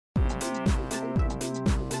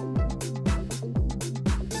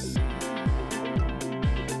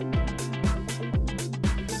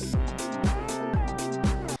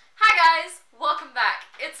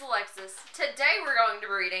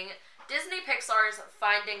reading Disney Pixar's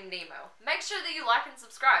Finding Nemo. Make sure that you like and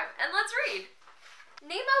subscribe, and let's read!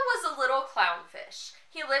 Nemo was a little clownfish.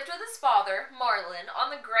 He lived with his father, Marlin,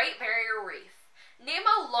 on the Great Barrier Reef.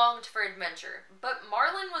 Nemo longed for adventure, but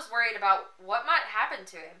Marlin was worried about what might happen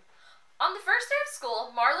to him. On the first day of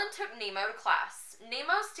school, Marlin took Nemo to class.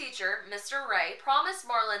 Nemo's teacher, Mr. Ray, promised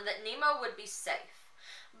Marlin that Nemo would be safe.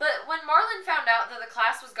 But when Marlin found out that the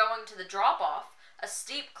class was going to the drop-off, a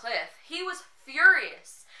steep cliff, he was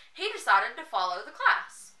furious. He decided to follow the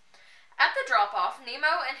class. At the drop-off,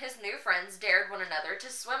 Nemo and his new friends dared one another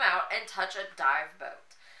to swim out and touch a dive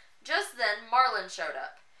boat. Just then, Marlin showed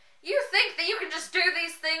up. "You think that you can just do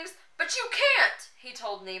these things, but you can't," he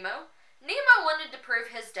told Nemo. Nemo wanted to prove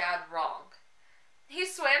his dad wrong. He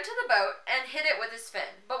swam to the boat and hit it with his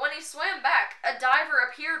fin, but when he swam back, a diver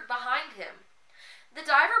appeared behind him. The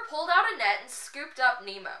diver pulled out a net and scooped up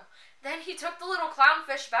Nemo. Then he took the little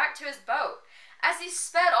clownfish back to his boat. As he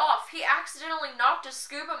sped off, he accidentally knocked a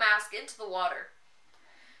scuba mask into the water.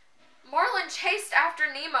 Marlin chased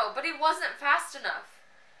after Nemo, but he wasn't fast enough.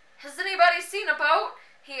 "Has anybody seen a boat?"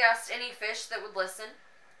 he asked any fish that would listen.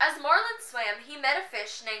 As Marlin swam, he met a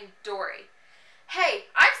fish named Dory. "Hey,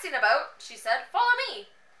 I've seen a boat," she said. "Follow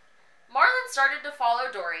me." Marlin started to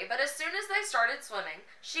follow Dory, but as soon as they started swimming,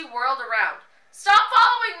 she whirled around. "Stop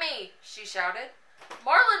following me!" she shouted.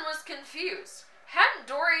 Marlin was confused. Hadn't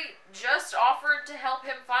Dory just offered to help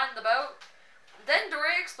him find the boat? Then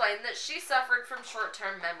Dory explained that she suffered from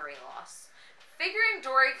short-term memory loss. Figuring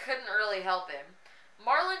Dory couldn't really help him,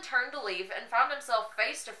 Marlin turned to leave and found himself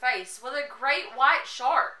face to face with a great white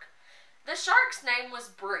shark. The shark's name was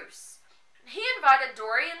Bruce. He invited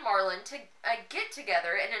Dory and Marlin to get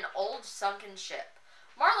together in an old sunken ship.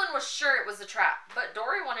 Marlin was sure it was a trap, but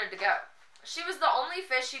Dory wanted to go. She was the only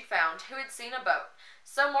fish he'd found who had seen a boat,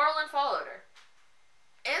 so Marlin followed her.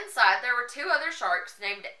 Inside, there were two other sharks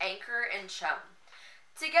named Anchor and Chum.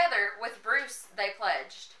 Together with Bruce, they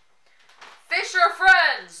pledged, "Fish are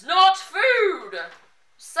friends, not food!"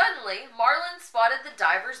 Suddenly, Marlin spotted the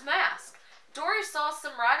diver's mask. Dory saw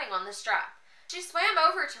some writing on the strap. She swam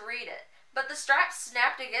over to read it, but the strap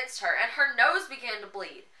snapped against her and her nose began to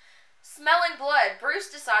bleed. Smelling blood,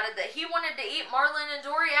 Bruce decided that he wanted to eat Marlin and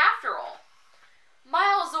Dory after all.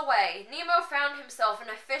 Miles away, Nemo found himself in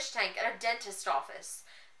a fish tank at a dentist's office.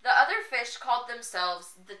 The other fish called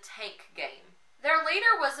themselves the Tank Gang. Their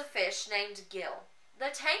leader was a fish named Gil. The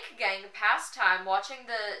Tank Gang passed time watching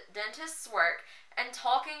the dentist's work and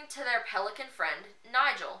talking to their pelican friend,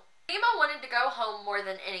 Nigel. Nemo wanted to go home more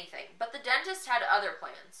than anything, but the dentist had other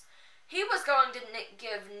plans. He was going to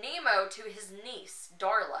give Nemo to his niece,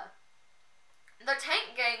 Darla. The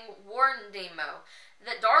Tank Gang warned Nemo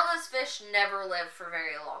that Darla's fish never lived for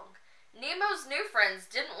very long. Nemo's new friends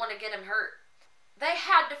didn't want to get him hurt. They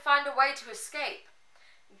had to find a way to escape.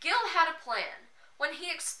 Gil had a plan. When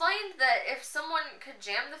he explained that if someone could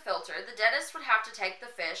jam the filter, the dentist would have to take the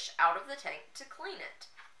fish out of the tank to clean it.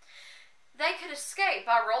 They could escape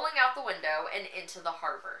by rolling out the window and into the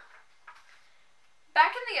harbor.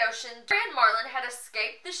 Back in the ocean, Dory and Marlin had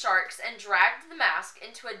escaped the sharks and dragged the mask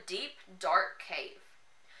into a deep, dark cave.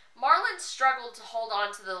 Marlin struggled to hold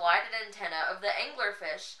on to the lighted antenna of the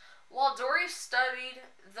anglerfish while Dory studied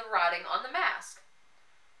the writing on the mask.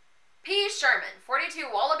 "P. Sherman, 42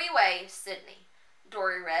 Wallaby Way, Sydney,"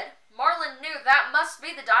 Dory read. Marlin knew that must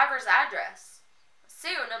be the diver's address.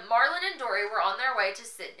 Soon, Marlin and Dory were on their way to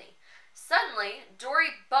Sydney. Suddenly,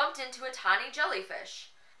 Dory bumped into a tiny jellyfish.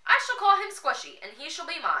 "I shall call him Squishy, and he shall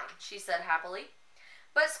be mine," she said happily.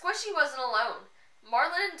 But Squishy wasn't alone.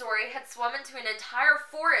 Marlin and Dory had swum into an entire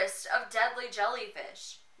forest of deadly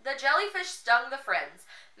jellyfish. The jellyfish stung the friends,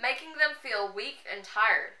 making them feel weak and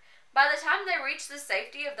tired. By the time they reached the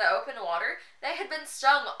safety of the open water, they had been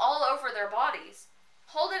stung all over their bodies.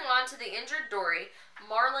 Holding on to the injured Dory,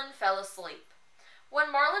 Marlin fell asleep.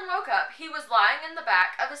 When Marlin woke up, he was lying in the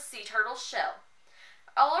back of a sea turtle's shell.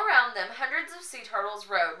 All around them, hundreds of sea turtles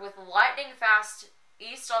rode with lightning-fast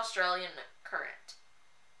East Australian current.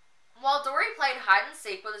 While Dory played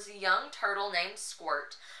hide-and-seek with a young turtle named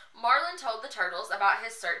Squirt, Marlin told the turtles about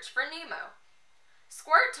his search for Nemo.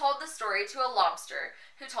 Squirt told the story to a lobster,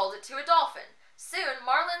 who told it to a dolphin. Soon,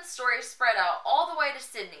 Marlin's story spread out all the way to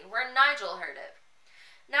Sydney, where Nigel heard it.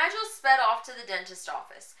 Nigel sped off to the dentist's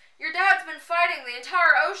office. "Your dad's been fighting the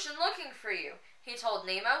entire ocean looking for you," he told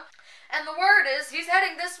Nemo. "And the word is he's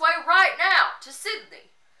heading this way right now, to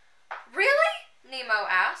Sydney." "Really?" Nemo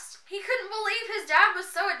asked. He couldn't believe his dad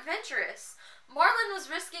was so adventurous. Marlin was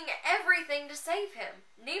risking everything to save him.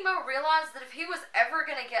 Nemo realized that if he was ever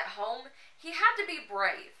going to get home, he had to be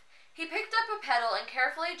brave. He picked up a pedal and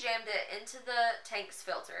carefully jammed it into the tank's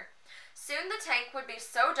filter. Soon the tank would be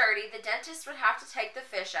so dirty the dentist would have to take the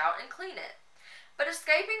fish out and clean it. But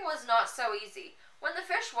escaping was not so easy. When the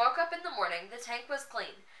fish woke up in the morning, the tank was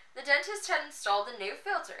clean. The dentist had installed a new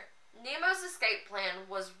filter. Nemo's escape plan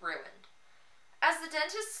was ruined. As the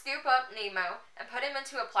dentist scooped up Nemo and put him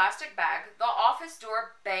into a plastic bag, the office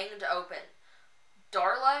door banged open.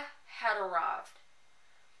 Darla had arrived.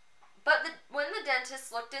 But when the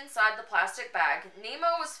dentist looked inside the plastic bag,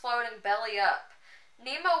 Nemo was floating belly up.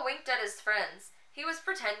 Nemo winked at his friends. He was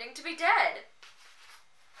pretending to be dead.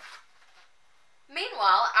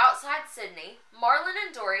 Meanwhile, outside Sydney, Marlin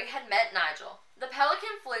and Dory had met Nigel. The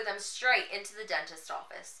pelican flew them straight into the dentist's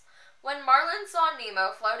office. When Marlin saw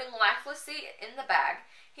Nemo floating lifelessly in the bag,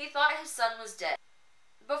 he thought his son was dead.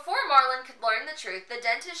 Before Marlin could learn the truth, the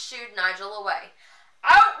dentist shooed Nigel away.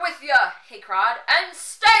 "Out with ya!" he cried, "and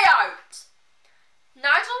stay out!"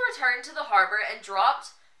 Nigel returned to the harbor and dropped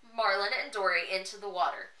Marlin and Dory into the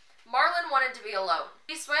water. Marlin wanted to be alone.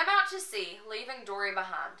 He swam out to sea, leaving Dory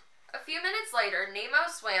behind. A few minutes later, Nemo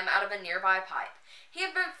swam out of a nearby pipe. He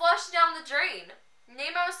had been flushed down the drain.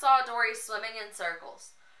 Nemo saw Dory swimming in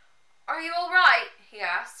circles. "Are you all right?" he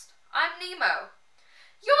asked. "I'm Nemo."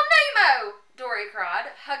 "You're Nemo!" Dory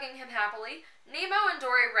cried, hugging him happily. Nemo and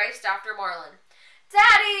Dory raced after Marlin.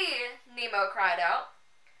 "Daddy!" Nemo cried out.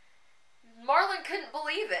 Marlin couldn't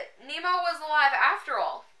believe it. Nemo was alive after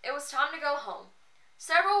all. It was time to go home.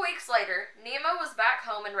 Several weeks later, Nemo was back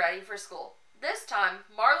home and ready for school. This time,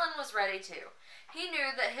 Marlin was ready too. He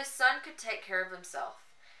knew that his son could take care of himself.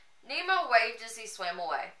 Nemo waved as he swam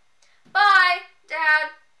away. "Bye,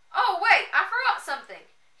 Dad." "Oh, wait, I forgot something."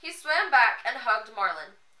 He swam back and hugged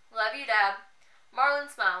Marlin. "Love you, Dad." Marlin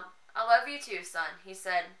smiled. "I love you too, son," he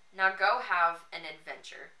said. "Now go have an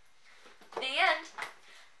adventure." The end.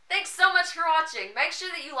 Thanks so much for watching. Make sure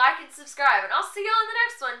that you like and subscribe, and I'll see you on the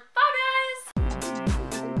next one.